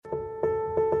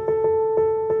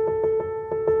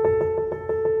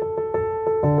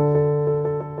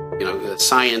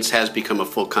science has become a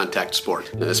full contact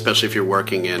sport, especially if you're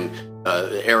working in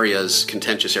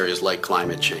contentious areas like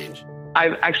climate change.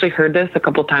 I've actually heard this a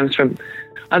couple times from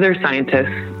other scientists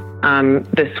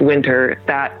this winter,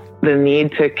 that the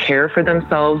need to care for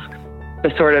themselves,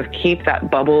 to sort of keep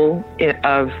that bubble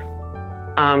of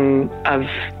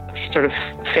sort of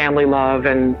family love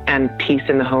and peace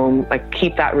in the home, like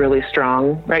keep that really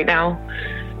strong right now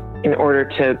in order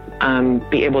to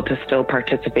be able to still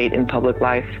participate in public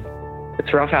life.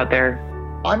 It's rough out there.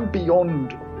 I'm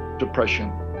beyond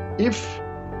depression. If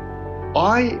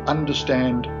I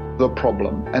understand the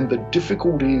problem and the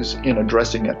difficulties in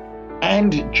addressing it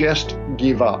and just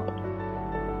give up,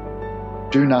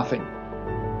 do nothing,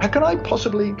 how can I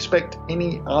possibly expect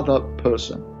any other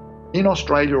person in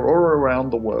Australia or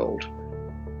around the world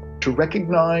to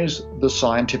recognise the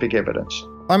scientific evidence?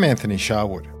 I'm Anthony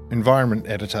Sharwood, Environment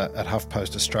Editor at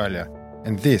HuffPost Australia,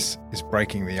 and this is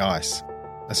Breaking the Ice,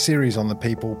 a series on the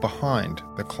people behind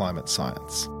the climate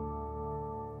science.